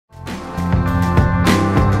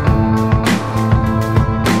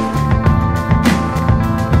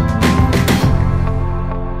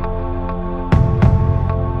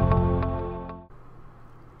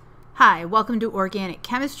Hi, welcome to Organic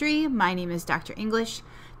Chemistry. My name is Dr. English.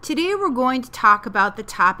 Today we're going to talk about the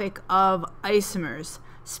topic of isomers.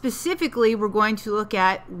 Specifically, we're going to look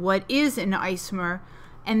at what is an isomer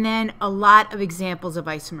and then a lot of examples of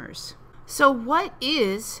isomers. So what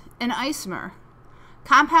is an isomer?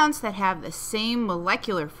 Compounds that have the same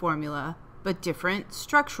molecular formula but different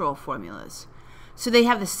structural formulas. So they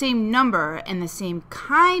have the same number and the same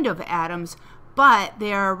kind of atoms, but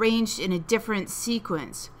they are arranged in a different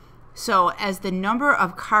sequence. So as the number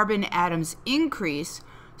of carbon atoms increase,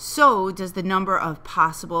 so does the number of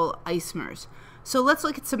possible isomers. So let's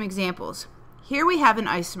look at some examples. Here we have an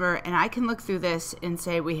isomer, and I can look through this and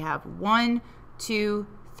say we have 1, 2,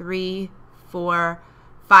 3, 4,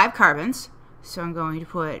 5 carbons. So I'm going to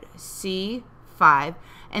put C5.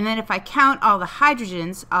 And then if I count all the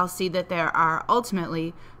hydrogens, I'll see that there are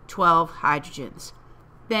ultimately 12 hydrogens.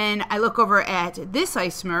 Then I look over at this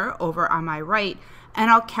isomer over on my right, and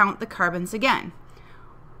I'll count the carbons again.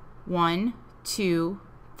 1, 2,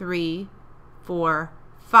 3, 4,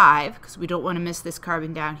 5, because we don't want to miss this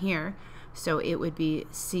carbon down here. So it would be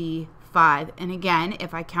C5. And again,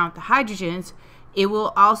 if I count the hydrogens, it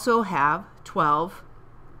will also have 12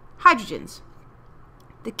 hydrogens.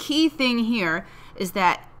 The key thing here is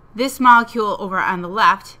that this molecule over on the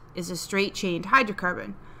left is a straight-chained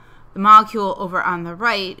hydrocarbon. The molecule over on the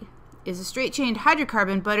right is a straight-chained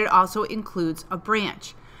hydrocarbon, but it also includes a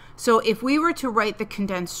branch. So if we were to write the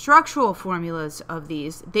condensed structural formulas of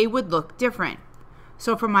these, they would look different.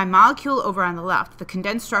 So for my molecule over on the left, the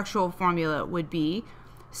condensed structural formula would be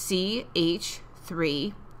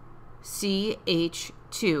CH3,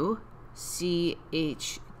 CH2,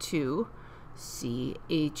 CH2,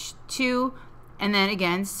 CH2, and then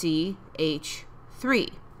again CH3.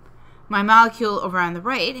 My molecule over on the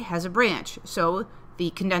right has a branch, so the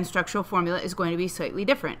condensed structural formula is going to be slightly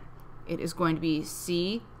different. It is going to be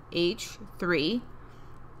CH3,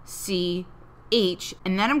 CH,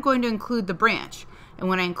 and then I'm going to include the branch. And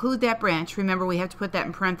when I include that branch, remember we have to put that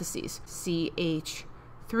in parentheses.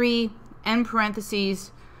 CH3, end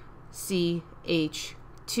parentheses,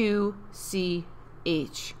 CH2,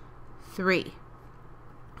 CH3.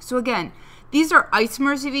 So again, these are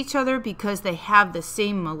isomers of each other because they have the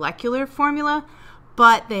same molecular formula,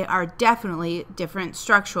 but they are definitely different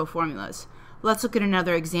structural formulas. Let's look at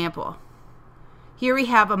another example. Here we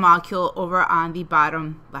have a molecule over on the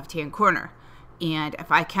bottom left-hand corner. And if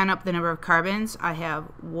I count up the number of carbons, I have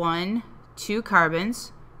 1, 2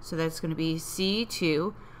 carbons. So that's going to be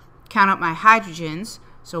C2. Count up my hydrogens.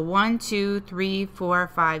 So 1, 2, 3, 4,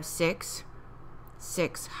 5, 6.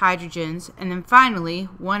 6 hydrogens, and then finally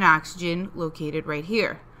 1 oxygen located right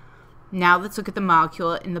here. Now let's look at the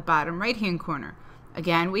molecule in the bottom right hand corner.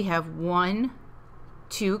 Again, we have 1,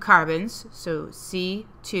 2 carbons, so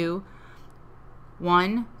C2,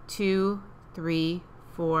 1, 2, 3,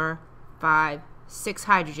 4, 5, 6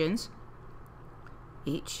 hydrogens,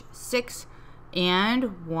 H6,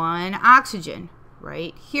 and 1 oxygen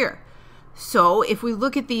right here. So if we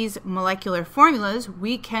look at these molecular formulas,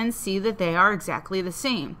 we can see that they are exactly the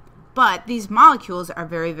same. But these molecules are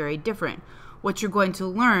very, very different. What you're going to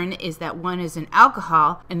learn is that one is an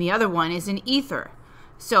alcohol and the other one is an ether.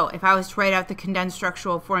 So if I was to write out the condensed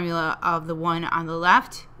structural formula of the one on the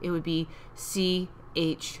left, it would be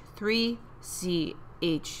CH3,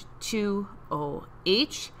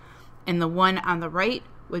 CH2OH, and the one on the right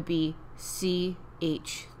would be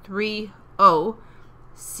CH3O,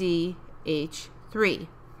 CH3.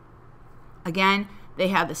 Again, they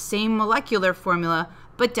have the same molecular formula,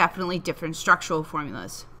 but definitely different structural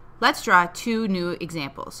formulas. Let's draw 2 new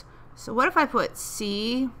examples. So what if I put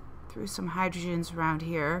C through some hydrogens around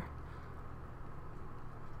here,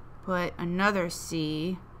 put another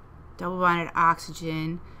C, double bonded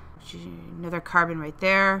oxygen, another carbon right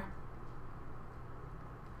there.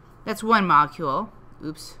 That's one molecule.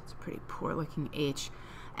 Oops, it's a pretty poor looking H.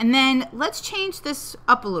 And then let's change this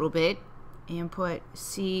up a little bit and put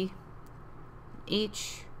C,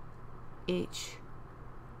 H, H,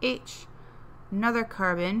 H, another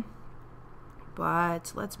carbon,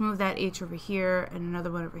 but let's move that H over here and another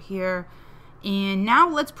one over here. And now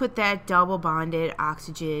let's put that double bonded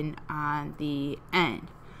oxygen on the end.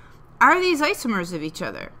 Are these isomers of each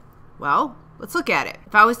other? Well, let's look at it.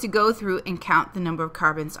 If I was to go through and count the number of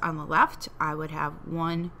carbons on the left, I would have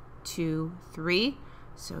 1, 2, 3.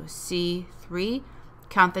 So C3,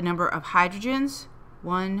 count the number of hydrogens,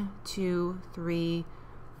 1, 2, 3,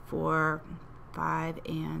 4, 5,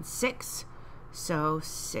 and 6. So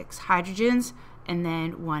 6 hydrogens, and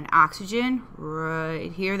then 1 oxygen.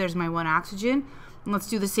 Right here, there's my 1 oxygen. And let's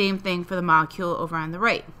do the same thing for the molecule over on the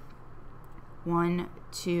right. 1,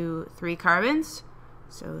 2, 3 carbons,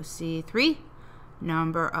 So C3,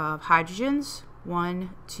 number of hydrogens, 1,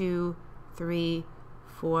 2, 3,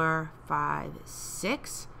 4, 5,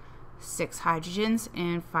 6. 6 hydrogens,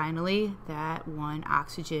 and finally that 1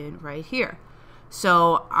 oxygen right here.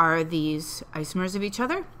 So are these isomers of each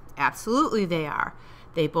other? Absolutely they are.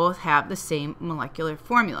 They both have the same molecular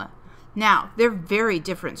formula. Now, they're very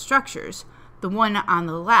different structures. The one on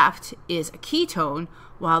the left is a ketone,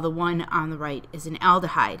 while the one on the right is an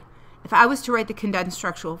aldehyde. If I was to write the condensed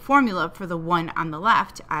structural formula for the one on the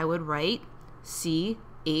left, I would write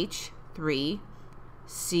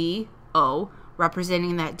CH3CO,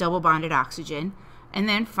 representing that double bonded oxygen, and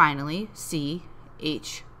then finally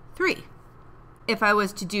CH3. If I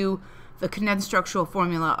was to do the condensed structural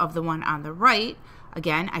formula of the one on the right,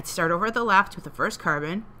 again, I'd start over at the left with the first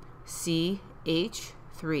carbon,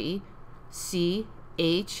 CH3,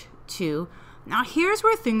 CH2. Now here's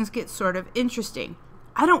where things get sort of interesting.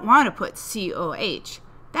 I don't want to put COH.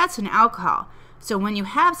 That's an alcohol. So when you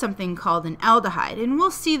have something called an aldehyde, and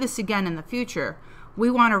we'll see this again in the future, we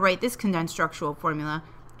want to write this condensed structural formula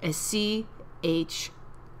as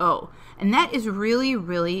CHO. And that is really,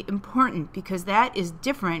 really important because that is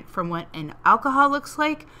different from what an alcohol looks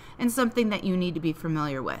like and something that you need to be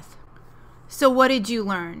familiar with. So what did you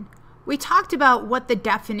learn? We talked about what the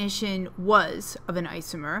definition was of an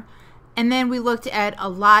isomer, and then we looked at a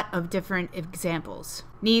lot of different examples.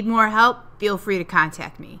 Need more help? Feel free to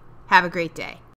contact me. Have a great day.